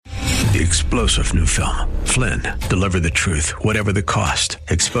The explosive new film, Flynn, deliver the truth, whatever the cost,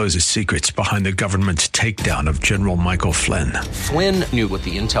 exposes secrets behind the government's takedown of General Michael Flynn. Flynn knew what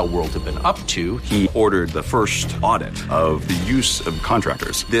the intel world had been up to. He ordered the first audit of the use of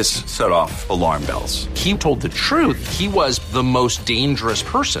contractors. This set off alarm bells. He told the truth. He was the most dangerous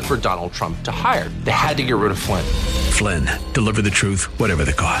person for Donald Trump to hire. They had to get rid of Flynn. Flynn, deliver the truth, whatever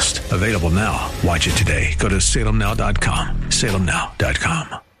the cost. Available now. Watch it today. Go to salemnow.com.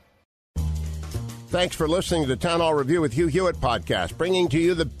 salemnow.com. Thanks for listening to the Town Hall Review with Hugh Hewitt podcast, bringing to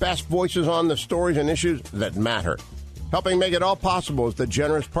you the best voices on the stories and issues that matter. Helping make it all possible is the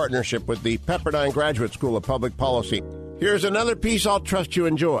generous partnership with the Pepperdine Graduate School of Public Policy. Here's another piece I'll trust you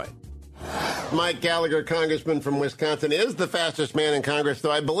enjoy. Mike Gallagher, congressman from Wisconsin, is the fastest man in Congress,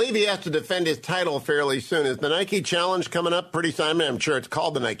 though I believe he has to defend his title fairly soon. Is the Nike Challenge coming up pretty soon? I'm sure it's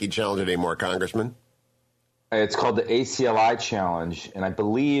called the Nike Challenge anymore, Congressman. It's called the ACLI Challenge, and I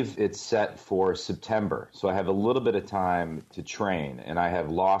believe it's set for September. So I have a little bit of time to train, and I have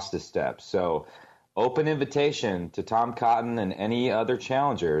lost a step. So open invitation to Tom Cotton and any other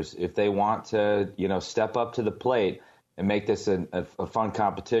challengers if they want to, step up to the plate and make this a fun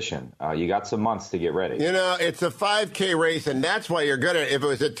competition. You got some months to get ready. It's a 5K race, and that's why you're good at it. If it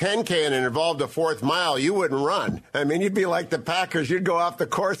was a 10K and it involved a fourth mile, you wouldn't run. I mean, you'd be like the Packers. You'd go off the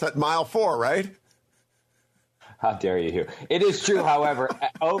course at mile 4, right? How dare you, Hugh? It is true, however,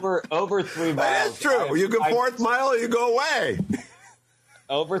 over 3 miles. That is true. You go fourth mile or you go away.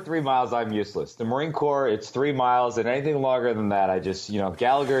 Over 3 miles, I'm useless. The Marine Corps, it's 3 miles, and anything longer than that, I just,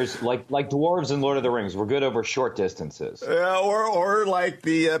 Gallagher's like dwarves in Lord of the Rings. We're good over short distances. Or like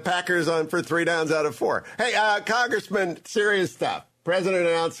the Packers on for 3 downs out of 4. Hey, Congressman, serious stuff. President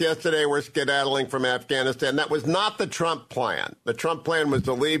announced yesterday we're skedaddling from Afghanistan. That was not the Trump plan. The Trump plan was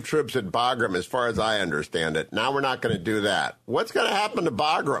to leave troops at Bagram, as far as I understand it. Now we're not going to do that. What's going to happen to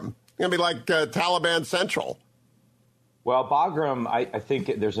Bagram? It's going to be like Taliban Central. Well, Bagram, I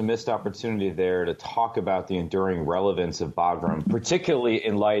think there's a missed opportunity there to talk about the enduring relevance of Bagram, particularly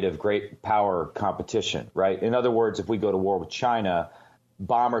in light of great power competition, right? In other words, if we go to war with China,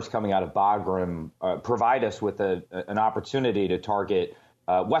 bombers coming out of Bagram provide us with an opportunity to target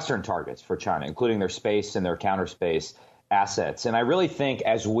Western targets for China, including their space and their counterspace assets. And I really think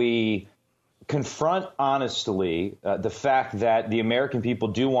as we confront honestly the fact that the American people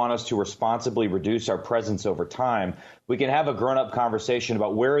do want us to responsibly reduce our presence over time, we can have a grown-up conversation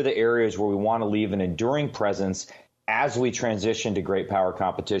about where are the areas where we want to leave an enduring presence as we transition to great power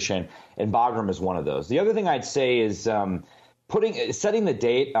competition. And Bagram is one of those. The other thing I'd say is setting the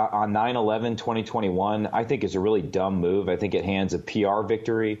date on 9/11/2021, I think is a really dumb move. I think it hands a PR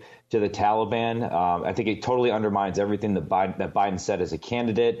victory to the Taliban. I think it totally undermines everything that Biden said as a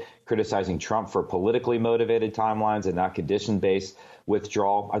candidate, criticizing Trump for politically motivated timelines and not condition-based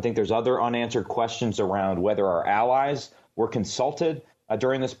withdrawal. I think there's other unanswered questions around whether our allies were consulted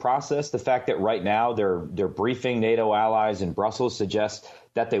during this process. The fact that right now they're briefing NATO allies in Brussels suggests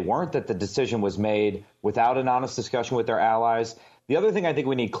that they weren't, that the decision was made without an honest discussion with their allies. The other thing I think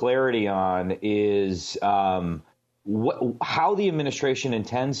we need clarity on is how the administration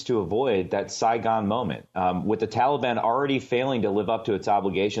intends to avoid that Saigon moment. With the Taliban already failing to live up to its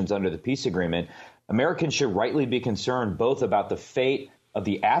obligations under the peace agreement, Americans should rightly be concerned both about the fate of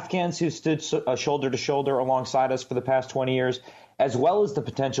the Afghans who stood shoulder to shoulder alongside us for the past 20 years, as well as the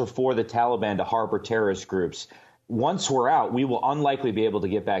potential for the Taliban to harbor terrorist groups. Once we're out, we will unlikely be able to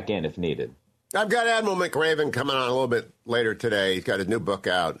get back in if needed. I've got Admiral McRaven coming on a little bit later today. He's got his new book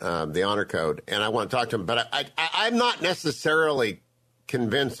out, The Honor Code, and I want to talk to him. But I'm not necessarily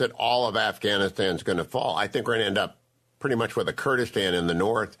convinced that all of Afghanistan is going to fall. I think we're going to end up pretty much with a Kurdistan in the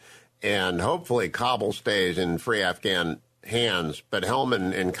north, and hopefully Kabul stays in free Afghan hands. But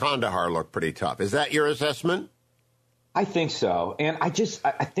Helmand and Kandahar look pretty tough. Is that your assessment? I think so. And I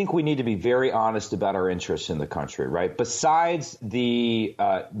think we need to be very honest about our interests in the country, right? Besides the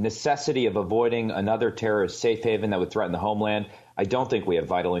necessity of avoiding another terrorist safe haven that would threaten the homeland, I don't think we have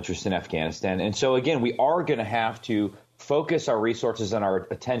vital interest in Afghanistan. And so, again, we are going to have to focus our resources and our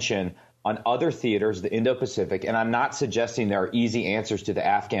attention on other theaters, the Indo-Pacific. And I'm not suggesting there are easy answers to the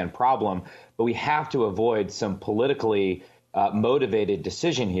Afghan problem, but we have to avoid some politically motivated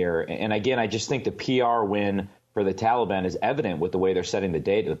decision here. And again, I just think the PR win for the Taliban is evident with the way they're setting the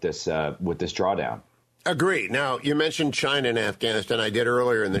date with this drawdown. Agree. Now, you mentioned China and Afghanistan. I did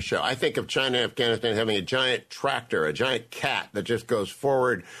earlier in the show. I think of China and Afghanistan having a giant tractor, a giant cat that just goes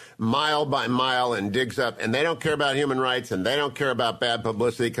forward mile by mile and digs up. And they don't care about human rights, and they don't care about bad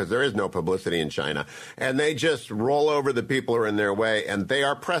publicity because there is no publicity in China. And they just roll over the people who are in their way, and they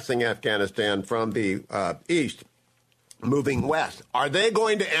are pressing Afghanistan from the east. moving west. Are they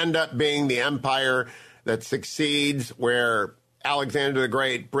going to end up being the empire that succeeds where Alexander the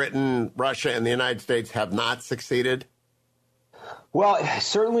Great, Britain, Russia, and the United States have not succeeded? Well,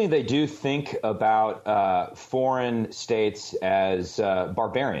 certainly they do think about foreign states as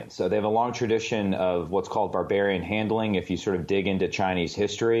barbarians. So they have a long tradition of what's called barbarian handling, if you sort of dig into Chinese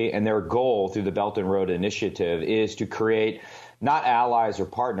history. And their goal through the Belt and Road Initiative is to create not allies or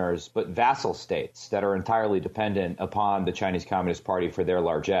partners, but vassal states that are entirely dependent upon the Chinese Communist Party for their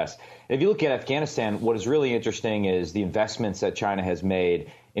largesse. And if you look at Afghanistan, what is really interesting is the investments that China has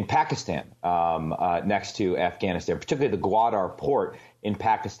made in Pakistan, next to Afghanistan, particularly the Gwadar port in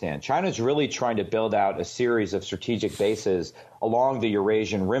Pakistan. China is really trying to build out a series of strategic bases along the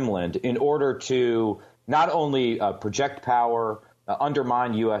Eurasian rimland in order to not only project power,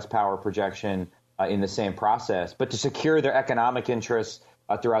 undermine U.S. power projection in the same process, but to secure their economic interests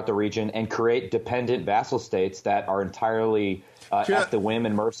throughout the region and create dependent vassal states that are entirely at the whim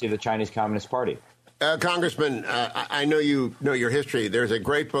and mercy of the Chinese Communist Party. Congressman, I know you know your history. There's a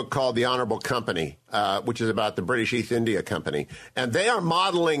great book called The Honorable Company, which is about the British East India Company. And they are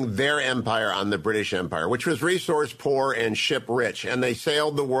modeling their empire on the British Empire, which was resource poor and ship rich. And they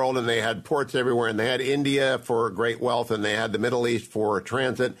sailed the world and they had ports everywhere. And they had India for great wealth and they had the Middle East for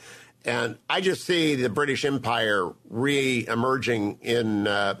transit. And I just see the British Empire re-emerging in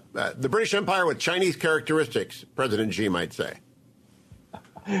the British Empire with Chinese characteristics, President Xi might say.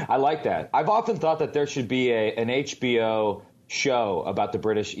 I like that. I've often thought that there should be an HBO show about the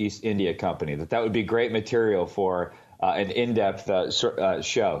British East India Company, that would be great material for an in-depth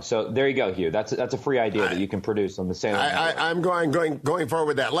show. So there you go, Hugh. That's a free idea that you can produce on the same. I'm going forward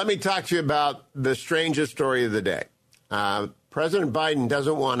with that. Let me talk to you about the strangest story of the day. President Biden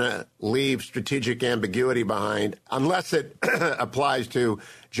doesn't want to leave strategic ambiguity behind unless it applies to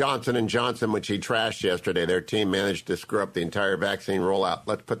Johnson & Johnson, which he trashed yesterday. Their team managed to screw up the entire vaccine rollout.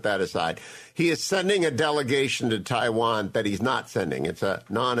 Let's put that aside. He is sending a delegation to Taiwan that he's not sending. It's a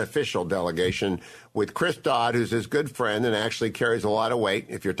non-official delegation with Chris Dodd, who's his good friend and actually carries a lot of weight.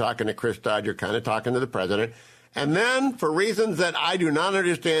 If you're talking to Chris Dodd, you're kind of talking to the president. And then, for reasons that I do not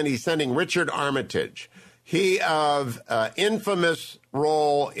understand, he's sending Richard Armitage. He of infamous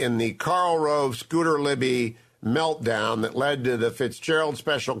role in the Karl Rove Scooter Libby meltdown that led to the Fitzgerald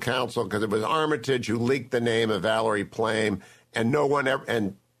special counsel, because it was Armitage who leaked the name of Valerie Plame, and no one ever,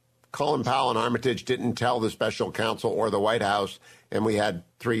 and Colin Powell and Armitage didn't tell the special counsel or the White House, and we had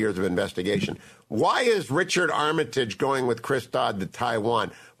 3 years of investigation. Why is Richard Armitage going with Chris Dodd to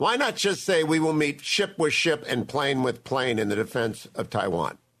Taiwan? Why not just say we will meet ship with ship and plane with plane in the defense of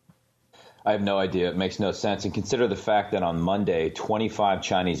Taiwan? I have no idea. It makes no sense. And consider the fact that on Monday, 25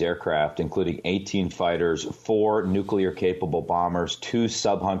 Chinese aircraft, including 18 fighters, 4 nuclear-capable bombers, 2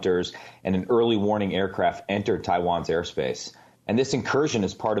 sub-hunters, and an early warning aircraft entered Taiwan's airspace. And this incursion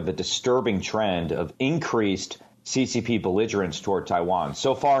is part of a disturbing trend of increased CCP belligerence toward Taiwan.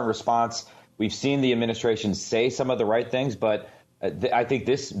 So far in response, we've seen the administration say some of the right things, but I think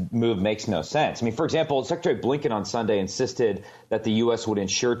this move makes no sense. I mean, for example, Secretary Blinken on Sunday insisted that the U.S. would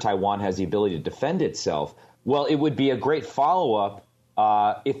ensure Taiwan has the ability to defend itself. Well, it would be a great follow-up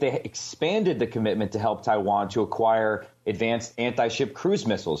if they expanded the commitment to help Taiwan to acquire advanced anti-ship cruise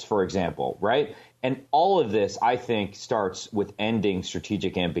missiles, for example, right? And all of this, I think, starts with ending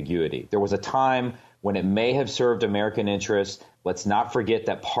strategic ambiguity. There was a time when it may have served American interests. Let's not forget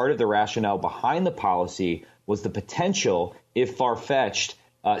that part of the rationale behind the policy was the potential, if far-fetched,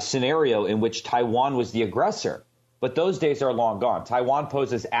 scenario in which Taiwan was the aggressor. But those days are long gone. Taiwan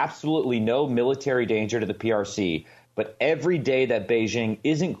poses absolutely no military danger to the PRC. But every day that Beijing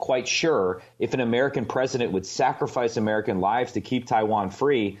isn't quite sure if an American president would sacrifice American lives to keep Taiwan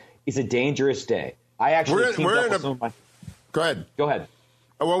free is a dangerous day. I actually teamed up with some of my... Go ahead. Go ahead.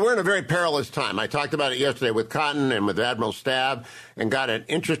 Well, we're in a very perilous time. I talked about it yesterday with Cotton and with Admiral Stab and got an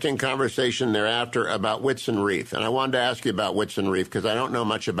interesting conversation thereafter about Whitsun Reef. And I wanted to ask you about Whitsun Reef because I don't know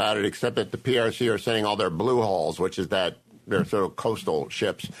much about it except that the PRC are sending all their blue hulls, which is that they're sort of coastal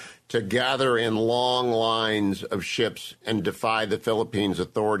ships, to gather in long lines of ships and defy the Philippines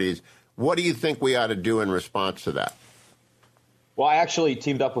authorities. What do you think we ought to do in response to that? Well, I actually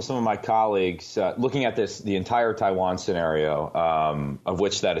teamed up with some of my colleagues looking at the entire Taiwan scenario, of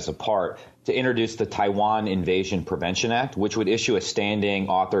which that is a part, to introduce the Taiwan Invasion Prevention Act, which would issue a standing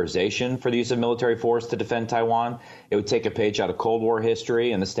authorization for the use of military force to defend Taiwan. It would take a page out of Cold War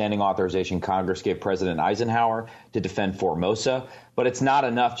history and the standing authorization Congress gave President Eisenhower to defend Formosa. But it's not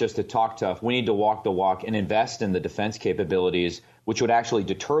enough just to talk tough. We need to walk the walk and invest in the defense capabilities, which would actually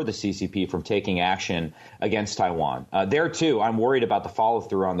deter the CCP from taking action against Taiwan. There, too, I'm worried about the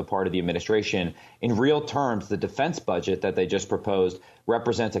follow-through on the part of the administration. In real terms, the defense budget that they just proposed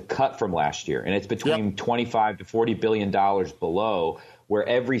represents a cut from last year, and it's between $25 to $40 billion below where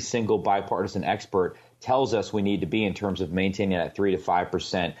every single bipartisan expert tells us we need to be in terms of maintaining that 3 to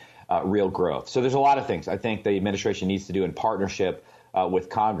 5% real growth. So there's a lot of things I think the administration needs to do in partnership with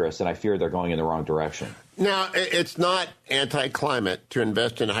Congress, and I fear they're going in the wrong direction. Now, it's not anti-climate to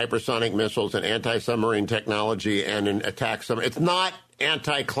invest in hypersonic missiles and anti-submarine technology and in attack submarines. It's not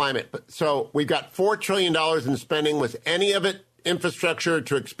anti-climate. So we've got $4 trillion in spending. Was any of it infrastructure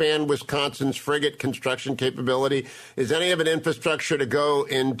to expand Wisconsin's frigate construction capability? Is any of it infrastructure to go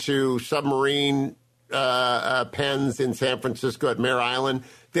into submarine pens in San Francisco at Mare Island?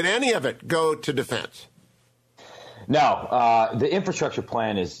 Did any of it go to defense? No, the infrastructure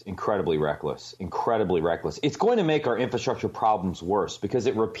plan is incredibly reckless, It's going to make our infrastructure problems worse because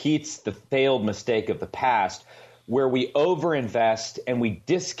it repeats the failed mistake of the past where we overinvest and we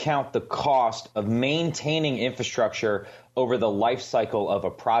discount the cost of maintaining infrastructure over the life cycle of a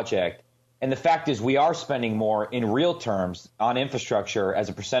project. And the fact is we are spending more in real terms on infrastructure as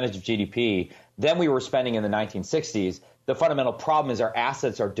a percentage of GDP than we were spending in the 1960s. The fundamental problem is our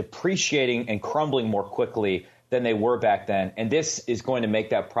assets are depreciating and crumbling more quickly than they were back then. And this is going to make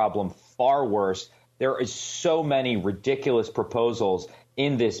that problem far worse. There is so many ridiculous proposals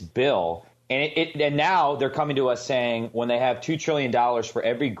in this bill. And now they're coming to us saying when they have $2 trillion for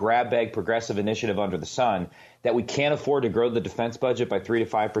every grab bag progressive initiative under the sun, that we can't afford to grow the defense budget by 3 to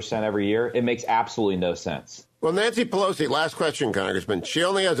 5% every year. It makes absolutely no sense. Well, Nancy Pelosi, last question, Congressman. She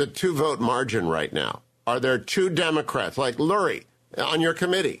only has a 2-vote margin right now. Are there 2 Democrats like Lurie on your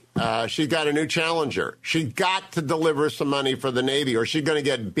committee? She's got a new challenger. She got to deliver some money for the Navy, or she's going to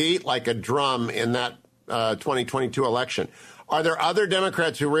get beat like a drum in that 2022 election. Are there other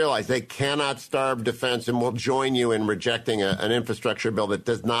Democrats who realize they cannot starve defense and will join you in rejecting an infrastructure bill that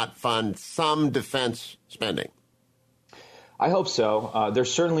does not fund some defense spending? I hope so.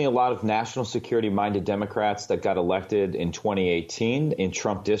 There's certainly a lot of national security-minded Democrats that got elected in 2018 in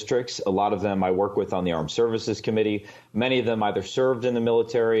Trump districts. A lot of them I work with on the Armed Services Committee. Many of them either served in the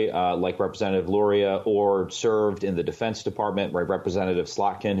military, like Representative Luria, or served in the Defense Department, like Representative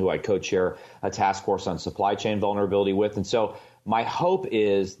Slotkin, who I co-chair a task force on supply chain vulnerability with. And so my hope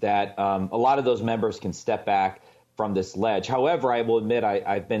is that a lot of those members can step back from this ledge. However, I will admit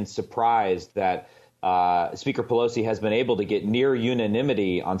I've been surprised that Speaker Pelosi has been able to get near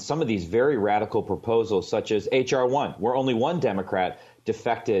unanimity on some of these very radical proposals, such as H.R. 1, where only one Democrat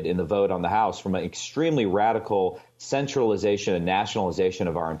defected in the vote on the House from an extremely radical centralization and nationalization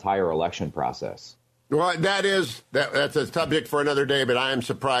of our entire election process. Well, that's a subject for another day, but I am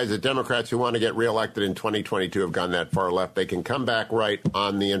surprised that Democrats who want to get reelected in 2022 have gone that far left. They can come back right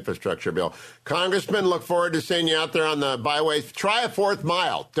on the infrastructure bill. Congressman, look forward to seeing you out there on the byways. Try a 4th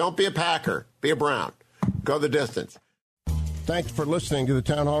mile. Don't be a Packer. Be a Brown. Go the distance. Thanks for listening to the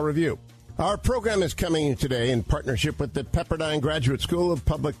Town Hall Review. Our program is coming today in partnership with the Pepperdine Graduate School of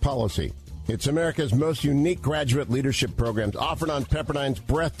Public Policy. It's America's most unique graduate leadership programs offered on Pepperdine's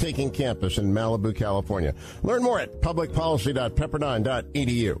breathtaking campus in Malibu, California. Learn more at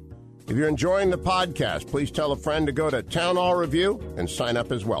publicpolicy.pepperdine.edu. If you're enjoying the podcast, please tell a friend to go to Town Hall Review and sign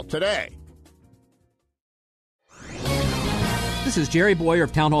up as well today. This is Jerry Boyer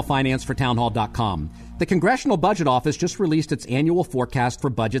of Town Hall Finance for townhall.com. The Congressional Budget Office just released its annual forecast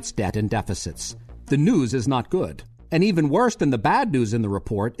for budgets, debt, and deficits. The news is not good. And even worse than the bad news in the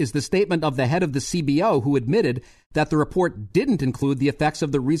report is the statement of the head of the CBO who admitted that the report didn't include the effects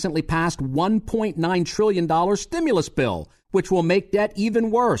of the recently passed $1.9 trillion stimulus bill, which will make debt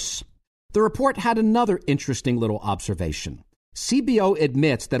even worse. The report had another interesting little observation. CBO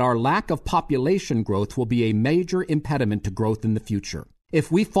admits that our lack of population growth will be a major impediment to growth in the future. If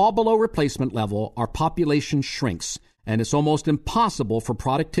we fall below replacement level, our population shrinks, and it's almost impossible for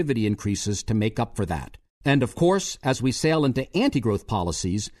productivity increases to make up for that. And of course, as we sail into anti-growth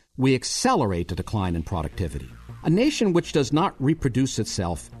policies, we accelerate a decline in productivity. A nation which does not reproduce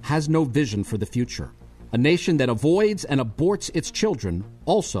itself has no vision for the future. A nation that avoids and aborts its children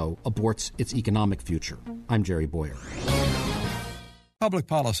also aborts its economic future. I'm Jerry Boyer.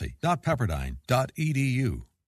 Publicpolicy.pepperdine.edu